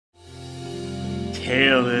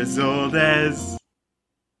tale as old as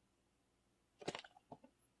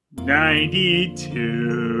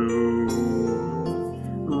 92,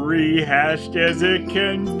 rehashed as it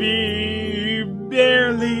can be,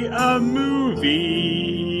 barely a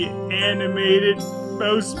movie, animated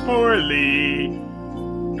most poorly,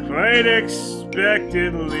 quite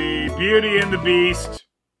expectedly. Beauty and the Beast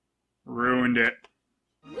ruined it.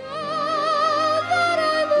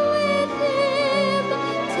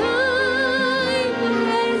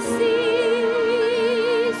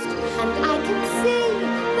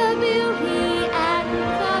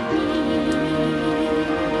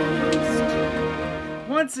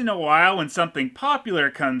 Once in a while, when something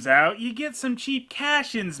popular comes out, you get some cheap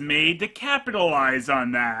cash-ins made to capitalize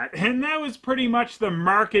on that. And that was pretty much the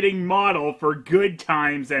marketing model for Good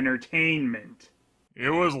Times Entertainment.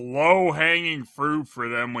 It was low-hanging fruit for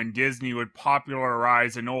them when Disney would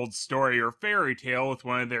popularize an old story or fairy tale with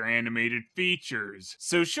one of their animated features.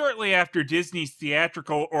 So shortly after Disney's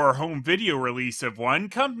theatrical or home video release of one,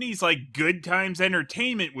 companies like Good Times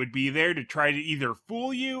Entertainment would be there to try to either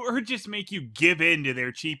fool you or just make you give in to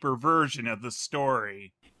their cheaper version of the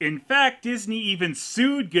story. In fact, Disney even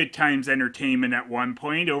sued Good Times Entertainment at one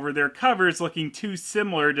point over their covers looking too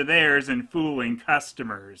similar to theirs and fooling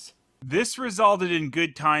customers. This resulted in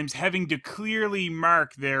Good Times having to clearly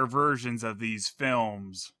mark their versions of these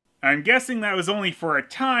films. I'm guessing that was only for a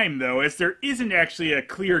time, though, as there isn't actually a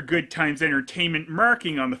clear Good Times Entertainment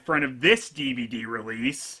marking on the front of this DVD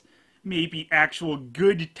release. Maybe actual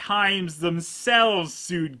Good Times themselves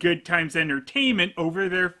sued Good Times Entertainment over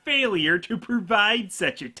their failure to provide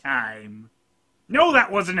such a time. No,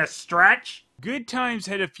 that wasn't a stretch! Good Times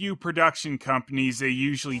had a few production companies they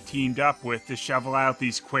usually teamed up with to shovel out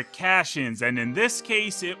these quick cash-ins, and in this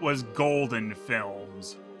case it was Golden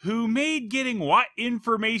Films, who made getting what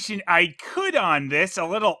information I could on this a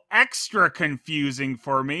little extra confusing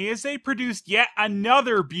for me as they produced yet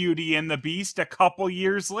another Beauty and the Beast a couple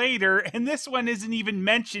years later, and this one isn't even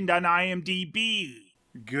mentioned on IMDb.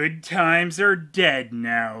 Good Times are dead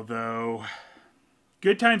now, though.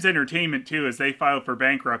 Good Times Entertainment, too, as they filed for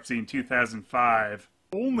bankruptcy in 2005.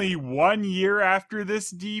 Only 1 year after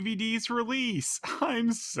this DVD's release.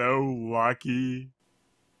 I'm so lucky.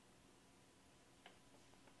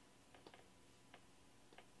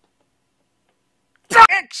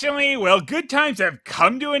 Actually, while Good Times have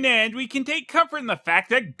come to an end, we can take comfort in the fact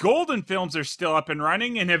that Golden Films are still up and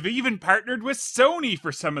running and have even partnered with Sony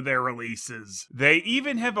for some of their releases. They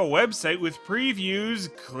even have a website with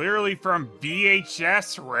previews, clearly from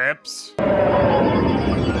VHS rips.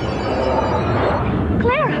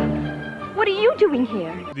 Clara, what are you doing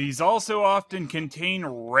here? These also often contain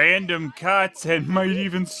random cuts and might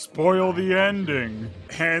even spoil the ending.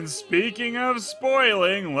 And speaking of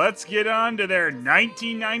spoiling, let's get on to their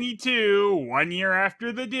 1992, 1 year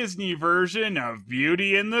after the Disney version of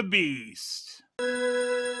Beauty and the Beast.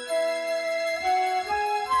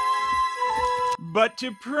 But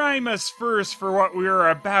to prime us first for what we are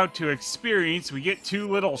about to experience, we get two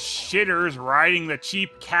little shitters riding the cheap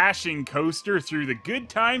cashing coaster through the Good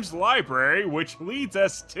Times library, which leads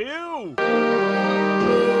us to...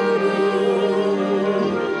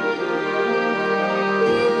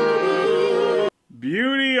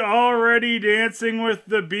 Beauty already dancing with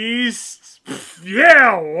the Beast?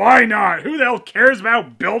 Yeah, why not? Who the hell cares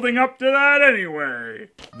about building up to that anyway?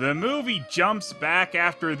 The movie jumps back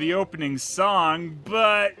after the opening song,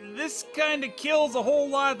 but this kinda kills a whole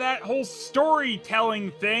lot of that whole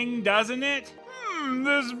storytelling thing, doesn't it?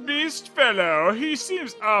 This Beast fellow, he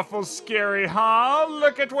seems awful scary, huh?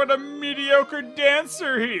 Look at what a mediocre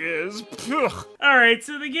dancer he is. Alright,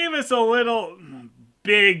 so they gave us a little...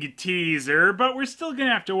 big teaser, but we're still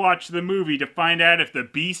gonna have to watch the movie to find out if the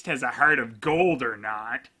Beast has a heart of gold or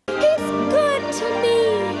not. It's good to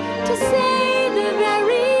me, to say the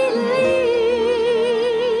very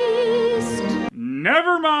least.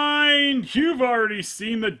 Never mind! You've already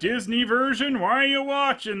seen the Disney version, why are you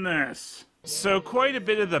watching this? So quite a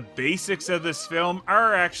bit of the basics of this film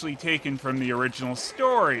are actually taken from the original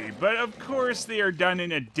story, but of course they are done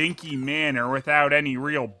in a dinky manner without any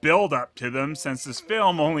real build-up to them since this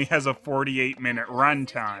film only has a 48-minute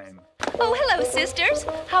runtime. Oh, hello, sisters.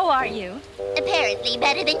 How are you? Apparently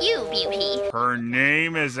better than you, Beauty. Her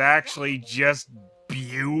name is actually just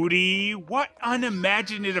Beauty? What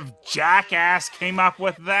unimaginative jackass came up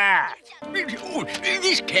with that? Oh,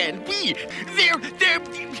 this can't be. They're...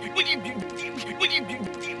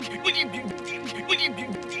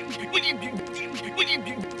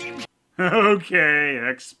 Okay,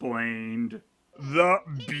 explained. The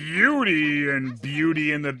Beauty in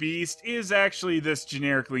Beauty and the Beast is actually this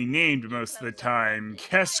generically named most of the time.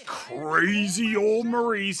 Guess crazy old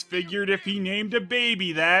Maurice figured if he named a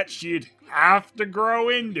baby that, she'd have to grow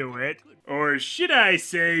into it. Or should I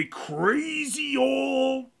say crazy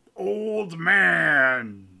old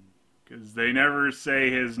man? 'Cause they never say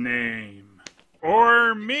his name.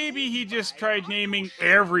 Or maybe he just tried naming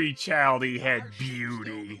every child he had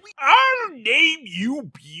Beauty. I'll name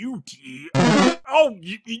you Beauty. Oh,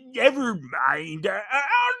 never mind.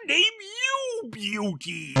 I'll name you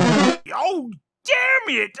Beauty. Oh,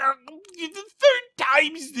 damn it. The third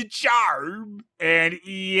time's the charm. And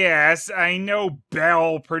yes, I know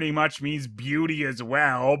Belle pretty much means beauty as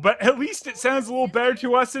well, but at least it sounds a little better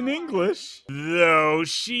to us in English. Though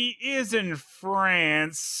she is in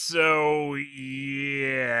France, so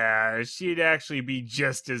yeah, she'd actually be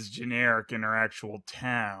just as generic in her actual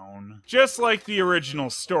town. Just like the original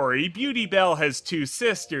story, Beauty Belle has two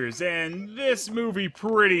sisters, and this movie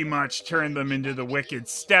pretty much turned them into the wicked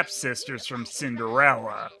stepsisters from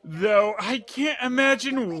Cinderella. Though I can't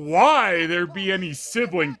imagine why there'd be any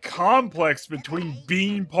sibling complex between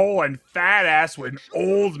Beanpole and Fat Ass when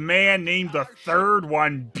Old Man named the third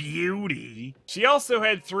one Beauty. She also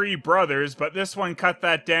had 3 brothers, but this one cut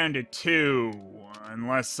that down to 2.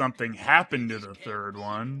 Unless something happened to the third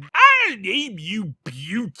one. I'll name you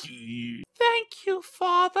Beauty. Thank you,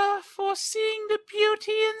 Father, for seeing the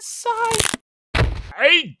beauty inside.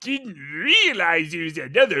 I didn't realize there was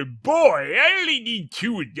another boy. I only need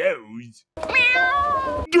 2 of those.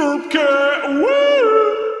 Meow. Derp cat,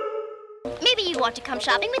 woo! Maybe you want to come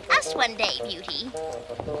shopping with us one day, Beauty.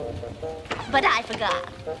 But I forgot.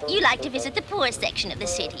 You like to visit the poor section of the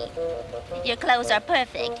city. Your clothes are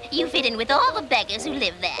perfect. You fit in with all the beggars who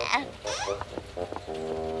live there.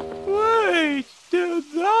 Wait, did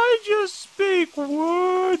I just speak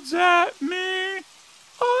words at me?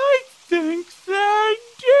 I think they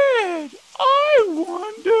did. I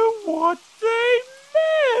wonder what they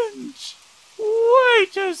meant.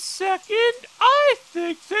 Wait a second. I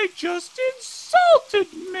think they just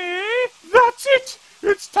insulted me. That's it.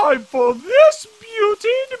 It's time for this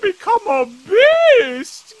beauty to become a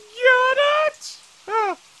beast. Get it?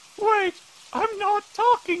 Wait. I'm not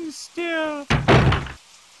talking still.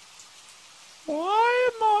 Why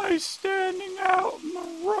am I standing out in the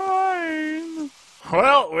rain?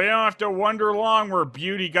 Well, we don't have to wonder long where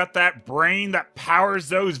Beauty got that brain that powers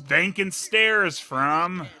those vacant stairs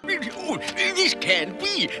from. Oh, this can't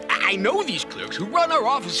be. I know these clerks who run our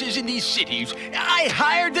offices in these cities. I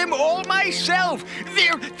hired them all myself.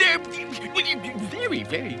 They're very,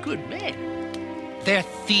 very good men. They're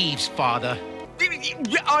thieves, Father.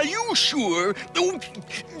 Are you sure? Oh,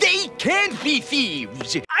 they can't be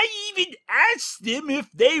thieves. I even asked them if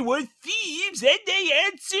they were thieves, and they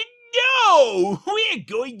answered no. We're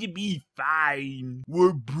going to be fine.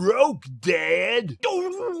 We're broke, Dad.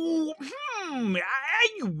 Oh,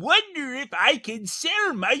 I wonder if I can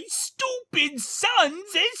sell my stupid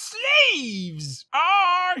sons as slaves.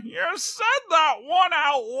 You said that one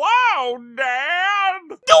out loud,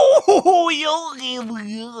 Dad. Oh,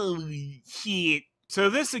 shit. So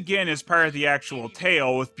this again is part of the actual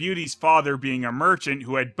tale, with Beauty's father being a merchant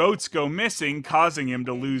who had boats go missing, causing him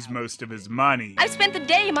to lose most of his money. I've spent the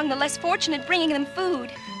day among the less fortunate bringing them food.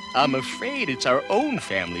 I'm afraid it's our own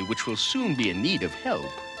family which will soon be in need of help.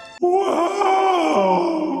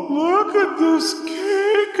 Wow! Look at this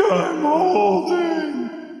cake I'm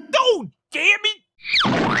holding! Oh, damn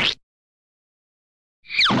it!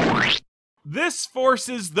 This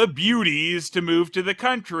forces the Beauties to move to the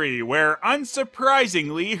country, where,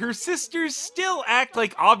 unsurprisingly, her sisters still act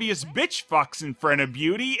like obvious bitch fucks in front of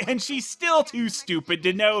Beauty, and she's still too stupid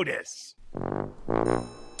to notice.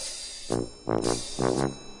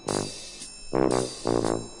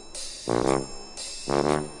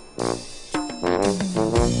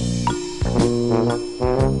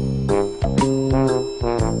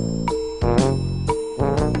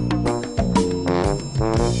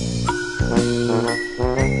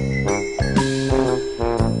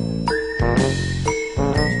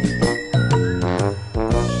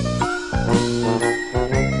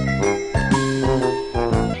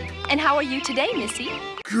 Today, Missy. Get me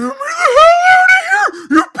the hell out of here!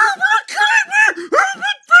 You people are killing me! I've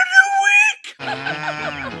been pretty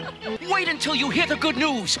weak! Wait until you hear the good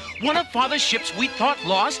news. One of Father's ships we thought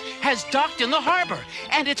lost has docked in the harbor,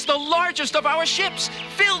 and it's the largest of our ships,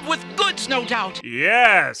 filled with goods, no doubt.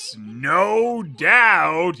 Yes, no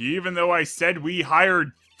doubt, even though I said we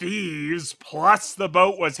hired thieves, plus the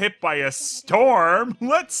boat was hit by a storm.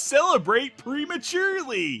 Let's celebrate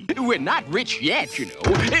prematurely. We're not rich yet, you know.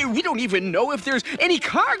 We don't even know if there's any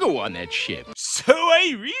cargo on that ship. So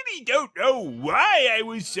I really don't know why I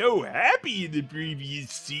was so happy in the previous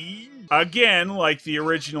scene. Again, like the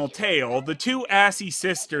original tale, the two assy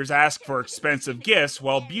sisters ask for expensive gifts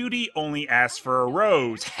while Beauty only asks for a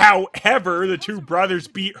rose. However, the two brothers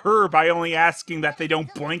beat her by only asking that they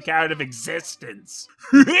don't blink out of existence.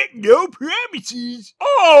 No promises.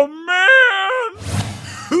 Oh man!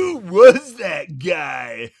 Who was that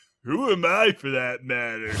guy? Who am I for that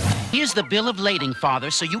matter? Here's the bill of lading,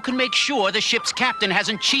 Father, so you can make sure the ship's captain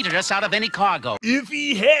hasn't cheated us out of any cargo. If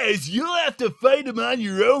he has, you'll have to fight him on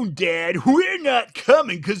your own, Dad. We're not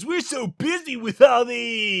coming because we're so busy with all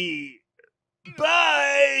the...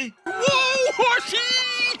 Bye! Whoa, horsey!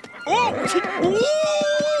 Oh!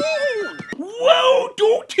 Whoa! Whoa,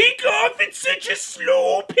 don't take off at such a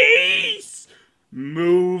slow pace!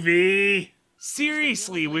 Movie.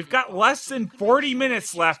 Seriously, we've got less than 40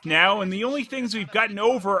 minutes left now, and the only things we've gotten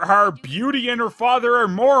over are Beauty and her father are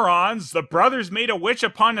morons, the brothers made a wish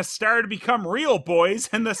upon a star to become real boys,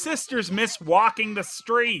 and the sisters miss walking the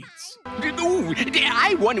streets. Ooh,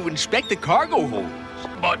 I want to inspect the cargo holds.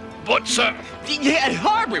 But, sir... Yeah,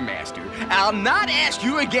 Harbor Master, I'll not ask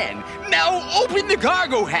you again. Now open the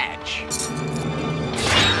cargo hatch.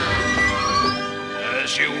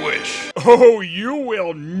 As you wish. Oh, you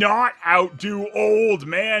will not outdo old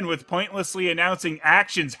man with pointlessly announcing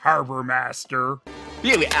actions, Harbor Master.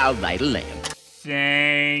 Really, I'll light a lamp.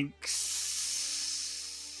 Thanks.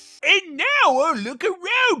 And now I'll look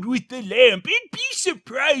around with the lamp and be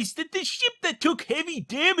surprised that the ship that took heavy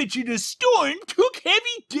damage in a storm took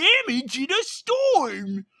heavy damage in a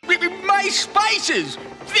storm. My spices,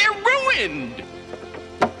 they're ruined.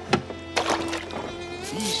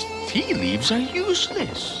 These tea leaves are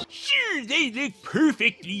useless. Sure, they look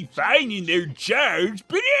perfectly fine in their jars,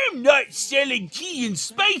 but I'm not selling tea and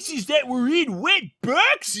spices that were in wet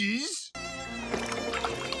boxes.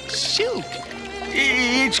 Silk.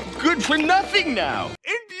 It's good for nothing now.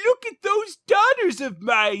 And look at those daughters of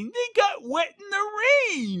mine. They got wet in the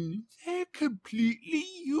rain. They're completely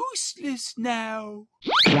useless now.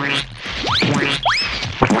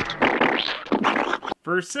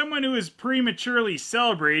 For someone who is prematurely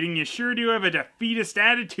celebrating, you sure do have a defeatist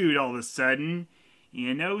attitude all of a sudden.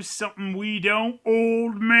 You know something we don't,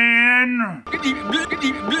 old man?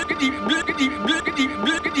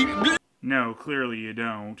 No, clearly you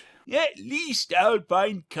don't. At least I'll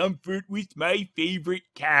find comfort with my favorite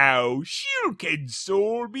cow. She'll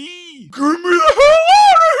console me. Get me the hell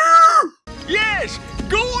out of here! Yes,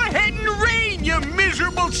 go ahead and rain, you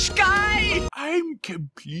miserable sky! I'm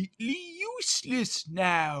completely useless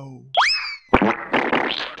now.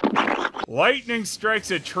 Lightning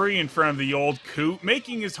strikes a tree in front of the old coot,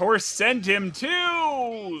 making his horse send him to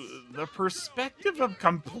the perspective of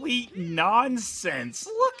complete nonsense.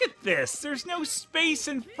 Look at this. There's no space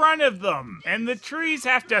in front of them. And the trees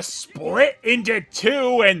have to split into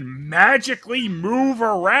two and magically move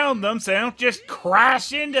around them so they don't just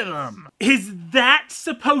crash into them. Is that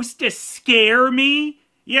supposed to scare me?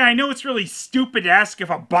 Yeah, I know it's really stupid to ask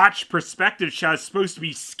if a botched perspective shot is supposed to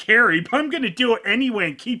be scary, but I'm gonna do it anyway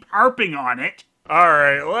and keep harping on it.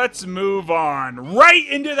 Alright, let's move on. Right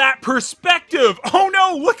into that perspective! Oh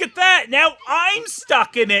no, look at that! Now I'm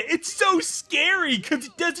stuck in it! It's so scary because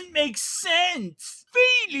it doesn't make sense!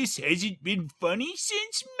 This hasn't been funny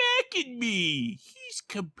since Mac and me. He's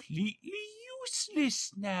completely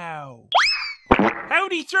useless now.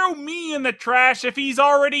 How'd he throw me in the trash if he's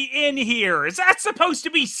already in here? Is that supposed to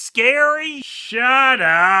be scary? Shut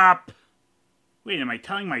up! Wait, am I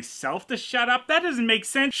telling myself to shut up? That doesn't make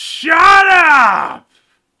sense. Shut up!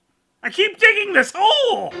 I keep digging this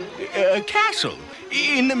hole! A castle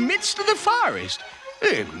in the midst of the forest.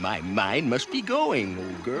 My mind must be going,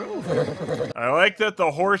 old girl. I like that the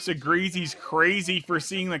horse agrees he's crazy for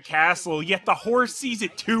seeing the castle, yet the horse sees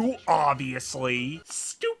it too, obviously.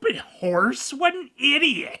 Stupid horse, what an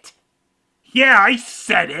idiot! Yeah, I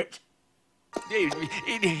said it!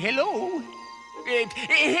 Hello?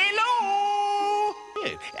 Hello?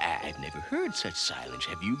 I've never heard such silence,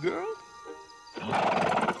 have you, girl?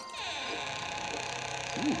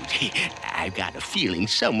 Ooh, I've got a feeling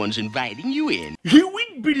someone's inviting you in. You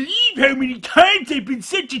wouldn't believe how many times I've been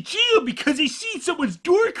sent to jail because I seen someone's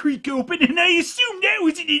door creak open and I assumed that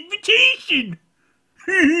was an invitation.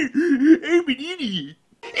 I'm an idiot.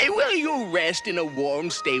 Well, you'll rest in a warm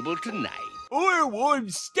stable tonight. Or a warm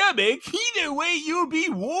stomach. Either way, you'll be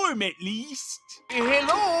warm at least.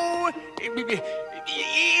 Hello?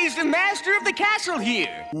 Is the master of the castle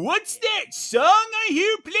here? What's that song I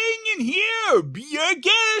hear playing in here? Be our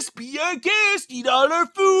guest, eat all our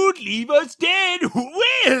food, leave us dead.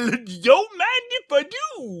 Well, don't mind if I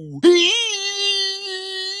do.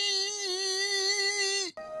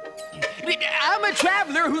 I'm a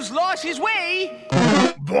traveler who's lost his way.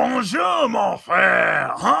 Bonjour, mon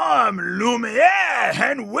frère. I'm Lumiere,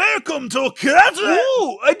 and welcome to Casa.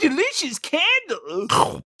 Ooh, a delicious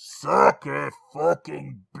candle. Sucker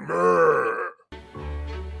fucking blur.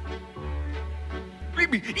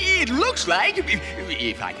 It looks like,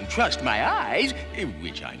 if I can trust my eyes,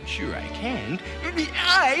 which I'm sure I can,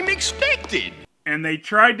 I'm expected. And they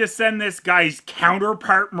tried to send this guy's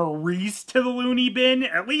counterpart Maurice to the loony bin.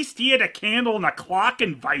 At least he had a candle and a clock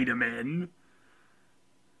invite him in.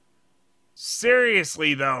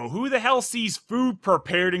 Seriously though, who the hell sees food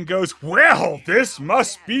prepared and goes, well, this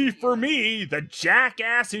must be for me, the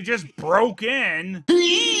jackass who just broke in?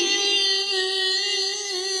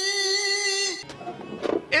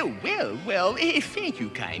 Oh, well, thank you,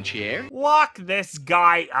 kind chair. Lock this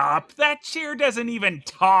guy up. That chair doesn't even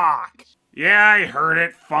talk. Yeah, I heard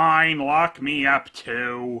it. Fine, lock me up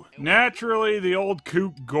too. Naturally, the old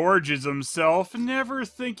coot gorges himself, never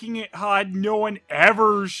thinking it odd no one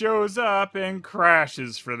ever shows up and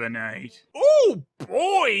crashes for the night. Oh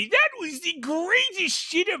boy, that was the greatest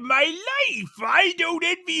shit of my life. I don't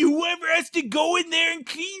envy whoever has to go in there and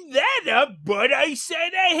clean that up, but I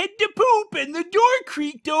said I had to poop and the door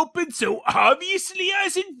creaked open, so obviously I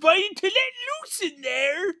was invited to let loose in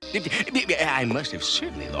there. I must have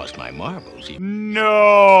certainly lost my marbles.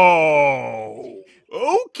 No!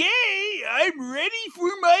 Okay, I'm ready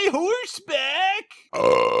for my horseback.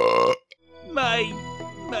 My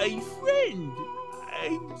friend,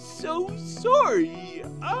 I'm so sorry.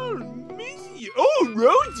 I'll miss you. Oh,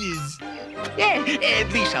 roses. Yeah,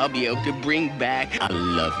 at least I'll be able to bring back a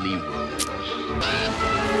lovely rose.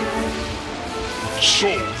 So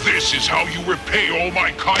this is how you repay all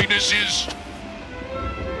my kindnesses?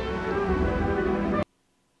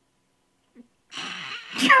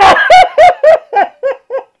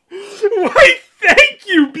 Why, thank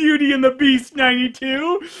you, Beauty and the Beast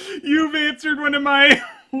 92. You've answered one of my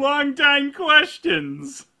long-time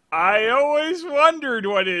questions. I always wondered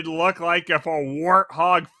what it'd look like if a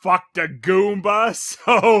warthog fucked a goomba,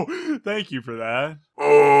 so thank you for that. Oh,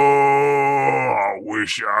 I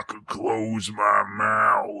wish I could close my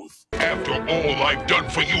mouth. After all I've done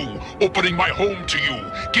for you, opening my home to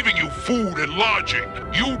you, giving you food and lodging,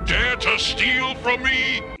 you dare to steal from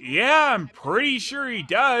me? Yeah, I'm pretty sure he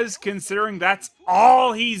does, considering that's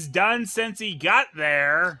all he's done since he got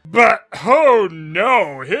there. But, oh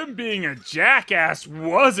no, him being a jackass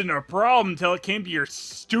wasn't a problem till it came to your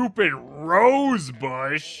stupid rose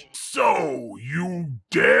bush. So, you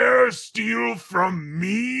dare steal from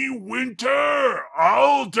me, Winter?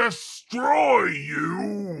 I'll destroy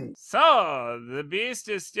you! So, the beast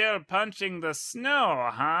is still punching the snow,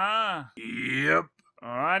 huh? Yep.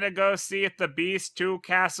 Want to go see if the beast 2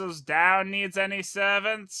 castles down needs any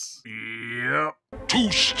servants? Yep.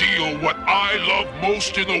 To steal what I love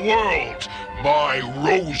most in the world, my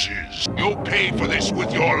roses. You'll pay for this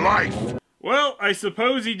with your life. Well, I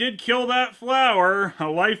suppose he did kill that flower. A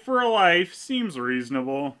life for a life seems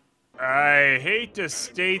reasonable. I hate to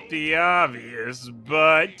state the obvious,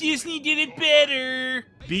 but Disney did it better!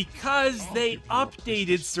 Because they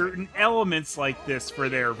updated certain elements like this for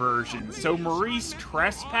their version, so Maurice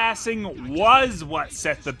trespassing was what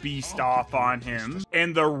set the beast off on him,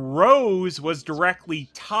 and the rose was directly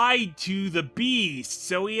tied to the beast,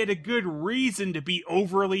 so he had a good reason to be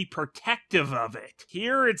overly protective of it.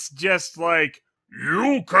 Here it's just like,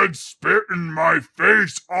 you can spit in my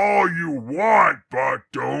face all you want, but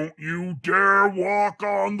don't you dare walk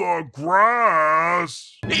on the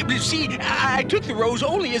grass. See, I took the rose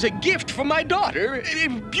only as a gift from my daughter,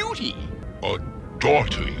 Beauty. A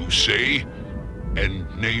daughter, you say? And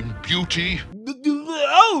named Beauty?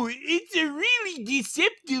 Oh, it's a really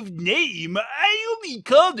deceptive name. I only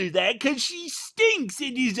called her that because she stinks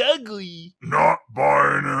and is ugly. Not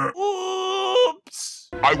buying it. Oops.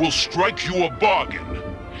 I will strike you a bargain.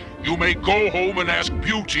 You may go home and ask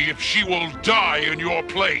Beauty if she will die in your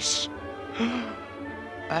place.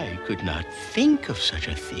 I could not think of such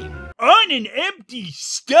a thing. On an empty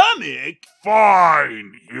stomach?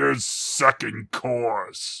 Fine, here's second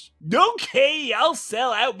course. Okay, I'll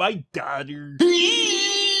sell out my daughter.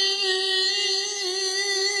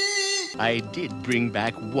 I did bring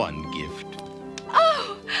back one gift.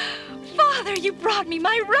 Oh, Father, you brought me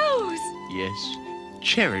my rose. Yes,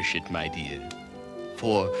 cherish it, my dear.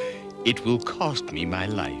 For It will cost me my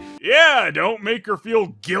life. Yeah, don't make her feel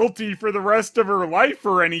guilty for the rest of her life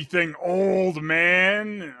or anything, old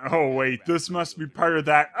man. Oh wait, this must be part of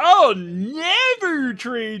that I'll never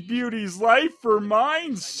trade Beauty's life for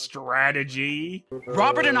mine strategy.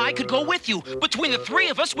 Robert and I could go with you. Between the three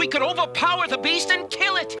of us, we could overpower the beast and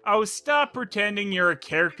kill it. Oh, stop pretending you're a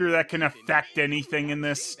character that can affect anything in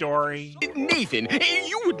this story. Nathan,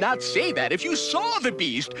 you would not say that if you saw the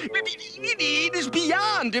beast. It is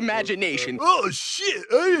beyond imagination. Oh shit,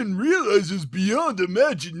 I didn't realize it's beyond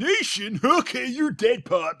imagination. Okay, you're dead,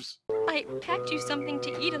 Pops. I packed you something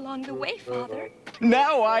to eat along the way, Father.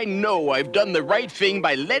 Now I know I've done the right thing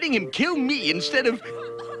by letting him kill me instead of...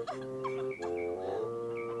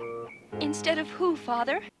 Instead of who,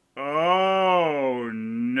 Father? Oh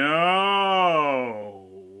no!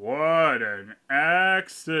 What an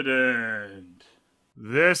accident!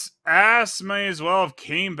 This ass may as well have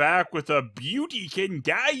came back with a "Beauty can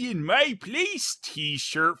die in my place"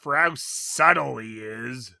 t-shirt for how subtle he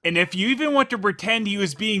is. And if you even want to pretend he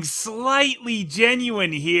was being slightly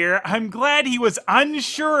genuine here, I'm glad he was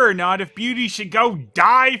unsure or not if Beauty should go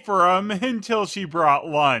die for him until she brought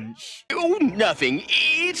lunch. Oh, nothing.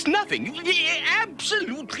 It's nothing.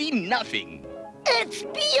 Absolutely nothing. It's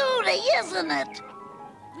Beauty, isn't it?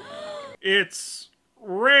 It's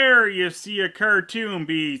rare you see a cartoon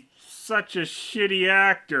be such a shitty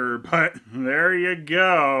actor, but there you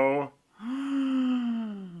go.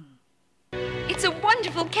 It's a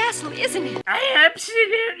wonderful castle, isn't it? I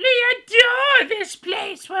absolutely adore this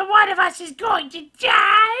place where one of us is going to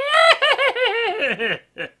die.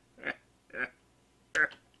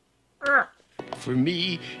 For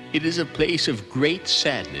me, it is a place of great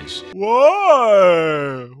sadness.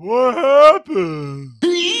 Why? What happened?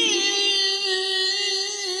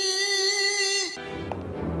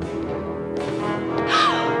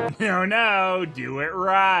 No, do it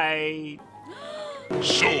right.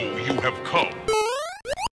 So you have come.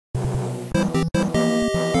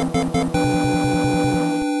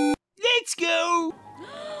 Let's go!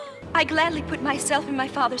 I gladly put myself in my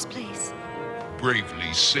father's place.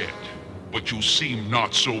 Bravely said. But you seemed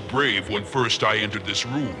not so brave when first I entered this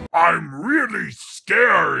room. I'm really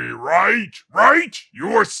scary, right? Right?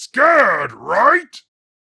 You're scared, right?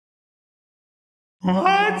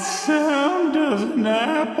 What sound does an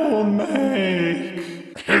apple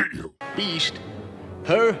make? Hate you. Beast,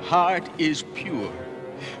 her heart is pure.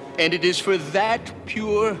 And it is for that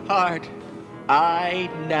pure heart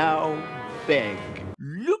I now beg.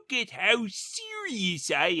 Look at how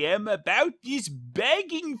serious I am about this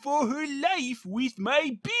begging for her life with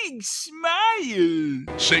my big smile.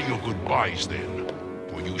 Say your goodbyes then,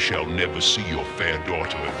 for you shall never see your fair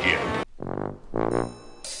daughter again.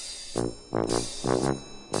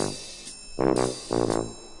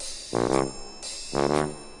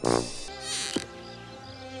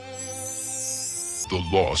 The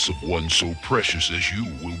loss of one so precious as you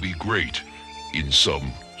will be great. In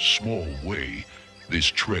some small way, this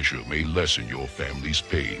treasure may lessen your family's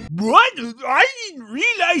pain. What? I didn't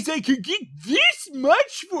realize I could get this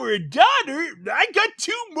much for a daughter. I got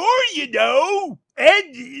 2 more, you know.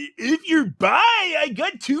 And if you're bi, I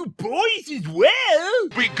got 2 boys as well.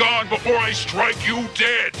 Be gone before I strike you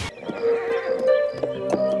dead!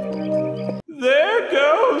 There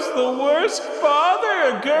goes the worst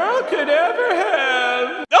father a girl could ever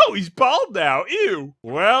have. Oh, he's bald now. Ew.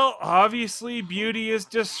 Well, obviously Beauty is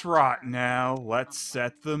distraught now. Let's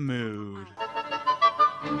set the mood.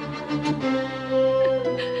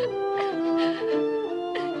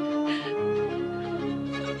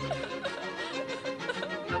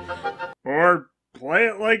 Or play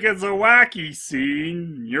it like it's a wacky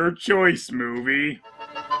scene. Your choice, movie.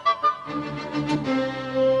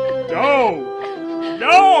 No!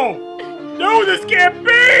 No! No, this can't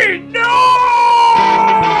be! No!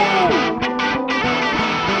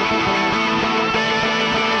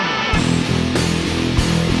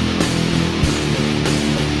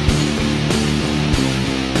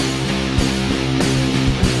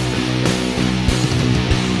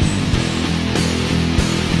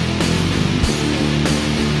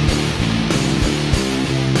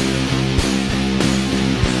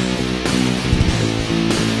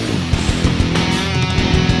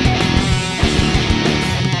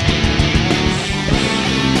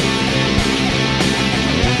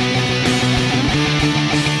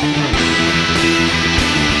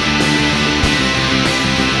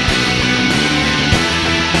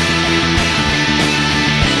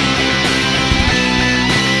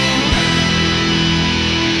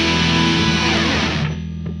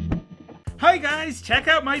 Check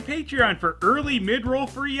out my Patreon for early mid-roll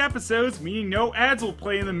free episodes, meaning no ads will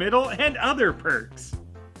play in the middle, and other perks.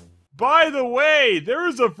 by the way,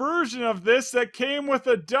 there's a version of this that came with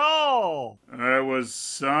a doll. I was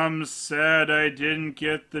sad I didn't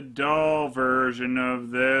get the doll version of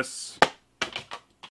this.